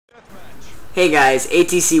Hey guys,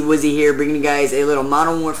 ATC Wizzy here, bringing you guys a little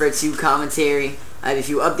Modern Warfare 2 commentary. I have a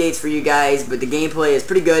few updates for you guys, but the gameplay is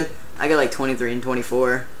pretty good. I got like 23 and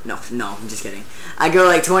 24. No, I'm just kidding. I go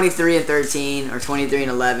like 23 and 13, or 23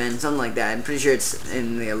 and 11, something like that. I'm pretty sure it's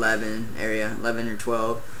in the 11 area, 11 or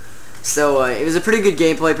 12. So it was a pretty good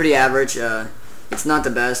gameplay, pretty average. It's not the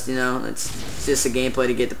best, you know. It's just a gameplay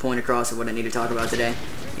to get the point across of what I need to talk about today.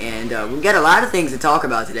 And we got a lot of things to talk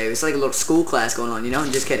about today. It's like a little school class going on, you know.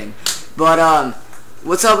 I'm just kidding. But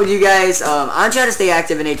what's up with you guys? I'm trying to stay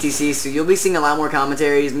active in ATC, so you'll be seeing a lot more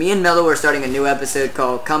commentaries. Me and Mello are starting a new episode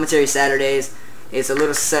called Commentary Saturdays. It's a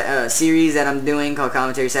little series that I'm doing called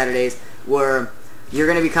Commentary Saturdays, where you're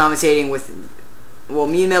going to be commentating with... Well,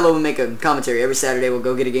 me and Mello will make a commentary every Saturday. We'll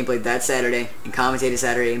go get a gameplay that Saturday and commentate it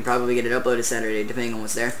Saturday and probably get it uploaded Saturday, depending on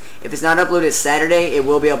what's there. If it's not uploaded Saturday, it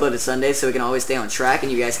will be uploaded Sunday, so we can always stay on track,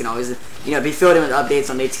 and you guys can always, you know, be filled in with updates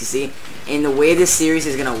on ATC. And the way this series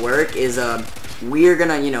is going to work is we're going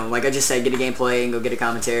to, you know, like I just said, get a gameplay and go get a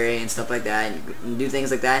commentary and stuff like that and do things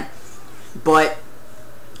like that. But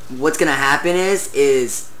what's going to happen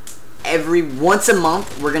is once a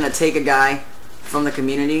month, we're going to take a guy from the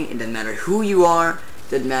community. It doesn't matter who you are,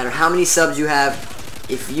 doesn't matter how many subs you have.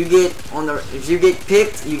 If you get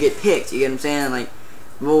picked, you get picked. You get what I'm saying? Like,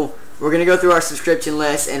 we're gonna go through our subscription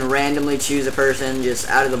list and randomly choose a person just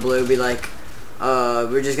out of the blue. Be like,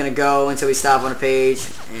 we're just gonna go until we stop on a page,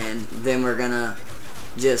 and then we're gonna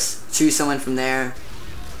just choose someone from there.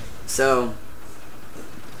 So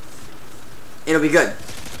it'll be good.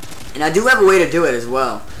 And I do have a way to do it as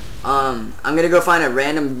well. I'm gonna go find a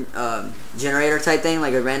random generator type thing,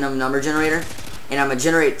 like a random number generator, and I'm gonna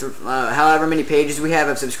generate however many pages we have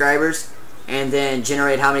of subscribers, and then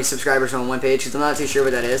generate how many subscribers on one page, because I'm not too sure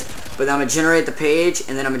what that is. But I'm gonna generate the page,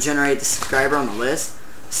 and then I'm gonna generate the subscriber on the list.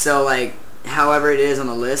 So like, however it is on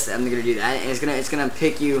the list, I'm gonna do that, and it's gonna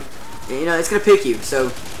pick you. You know, it's gonna pick you. So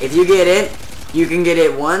if you get it, you can get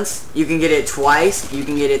it once, you can get it twice, you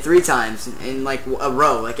can get it 3 times in like a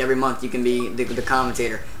row. Like every month, you can be the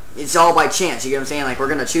commentator. It's all by chance. You get what I'm saying? Like, we're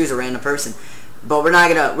gonna choose a random person, but we're not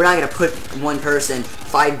gonna put one person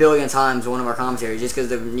 5 billion times one of our commentaries just because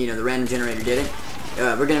the random generator did it.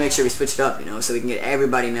 We're gonna make sure we switch it up, you know, so we can get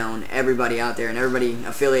everybody known, everybody out there, and everybody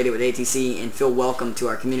affiliated with ATC and feel welcome to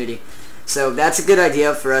our community. So that's a good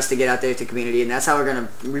idea for us to get out there to the community, and that's how we're gonna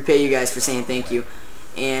repay you guys for saying thank you.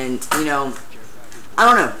 And you know, I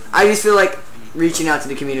don't know. I just feel like reaching out to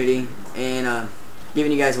the community and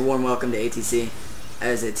giving you guys a warm welcome to ATC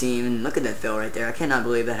as a team. And look at that fail right there. I cannot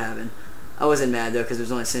believe that happened. I wasn't mad though, because it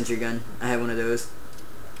was only a sentry gun. I had one of those,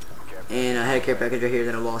 and I had a care package right here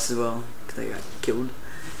that I lost as well because I got killed.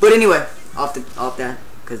 But anyway, off that,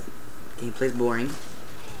 because gameplay's boring.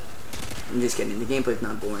 I'm just kidding. The gameplay's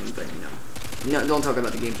not boring, but you know, don't talk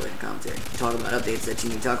about the gameplay in the commentary. Talk about updates that you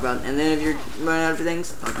need to talk about, and then if you're running out of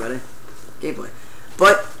things, talk about it. Gameplay.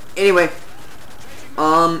 But anyway,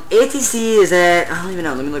 ATC is at, I don't even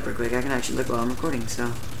know, let me look real quick. I can actually look while I'm recording.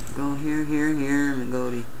 So go here, I'm gonna go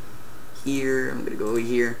to here, I'm gonna go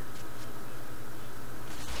here.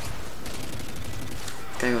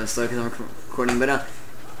 Kinda going slow because I'm recording, but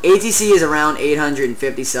ATC is around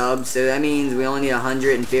 850 subs, so that means we only need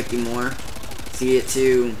 150 more to get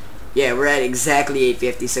to, yeah, we're at exactly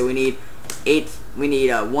 850, so we need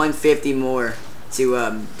 150 more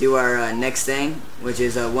to do our next thing, which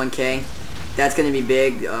is 1K. That's gonna be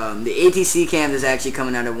big. The ATC cam is actually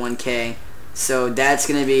coming out at 1K, so that's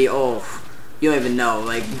gonna be, oh, you don't even know,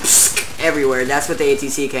 like everywhere. That's what the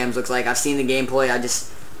ATC cams looks like. I've seen the gameplay. I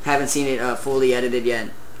just haven't seen it fully edited yet,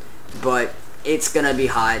 but it's gonna be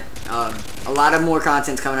hot. A lot of more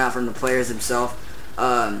content's coming out from the players themselves.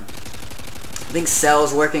 I think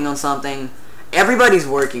Cell's working on something. Everybody's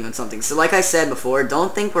working on something. So like I said before,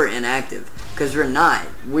 don't think we're inactive, because we're not.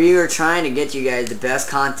 We are trying to get you guys the best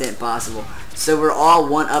content possible. So we're all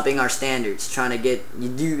one-upping our standards, trying to get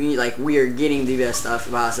like we are getting the best stuff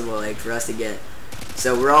possible, like for us to get.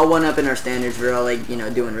 So we're all one-upping our standards. We're all like, you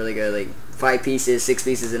know, doing really good, like 5 pieces, 6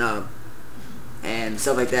 pieces and up, and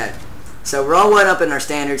stuff like that. So we're all one-upping our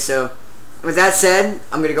standards. So with that said,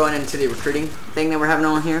 I'm gonna go into the recruiting thing that we're having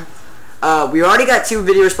on here. We already got 2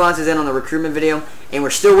 video responses in on the recruitment video, and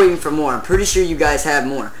we're still waiting for more. I'm pretty sure you guys have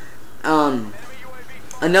more.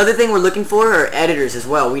 Another thing we're looking for are editors as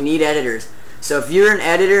well. We need editors. So if you're an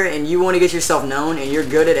editor and you want to get yourself known and you're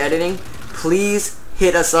good at editing, please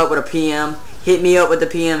hit us up with a PM. Hit me up with a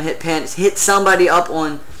PM. Hit somebody up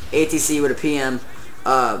on ATC with a PM.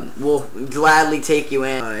 We'll gladly take you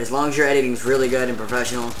in as long as your editing is really good and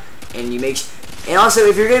professional, and you make. And also,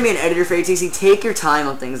 if you're gonna be an editor for ATC, take your time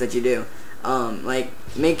on things that you do. Like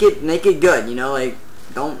make it good. You know, like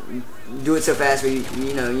don't do it so fast where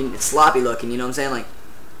you know it's sloppy looking. You know what I'm saying? Like,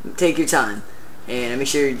 take your time and make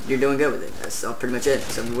sure you're doing good with it. That's all pretty much it.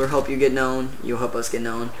 So we hope you get known. You'll help us get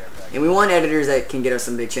known. And we want editors that can get us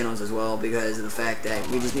some big channels as well, because of the fact that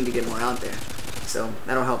we just need to get more out there. So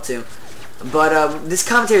that'll help too. But this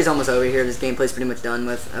commentary is almost over here. This gameplay is pretty much done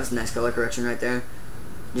with. That was a nice color correction right there.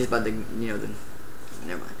 Just about the, you know,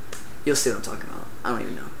 never mind. You'll see what I'm talking about. I don't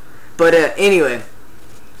even know. But anyway,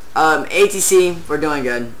 ATC, we're doing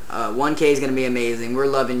good. 1K is going to be amazing. We're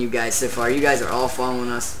loving you guys so far. You guys are all following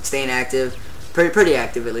us, staying active. Pretty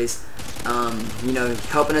active at least. You know,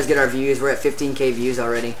 helping us get our views. We're at 15K views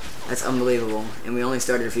already. That's unbelievable. And we only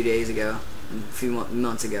started a few days ago, a few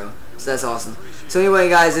months ago. So that's awesome. So anyway,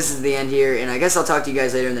 guys, this is the end here, and I guess I'll talk to you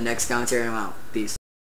guys later in the next commentary. I'm out. Peace.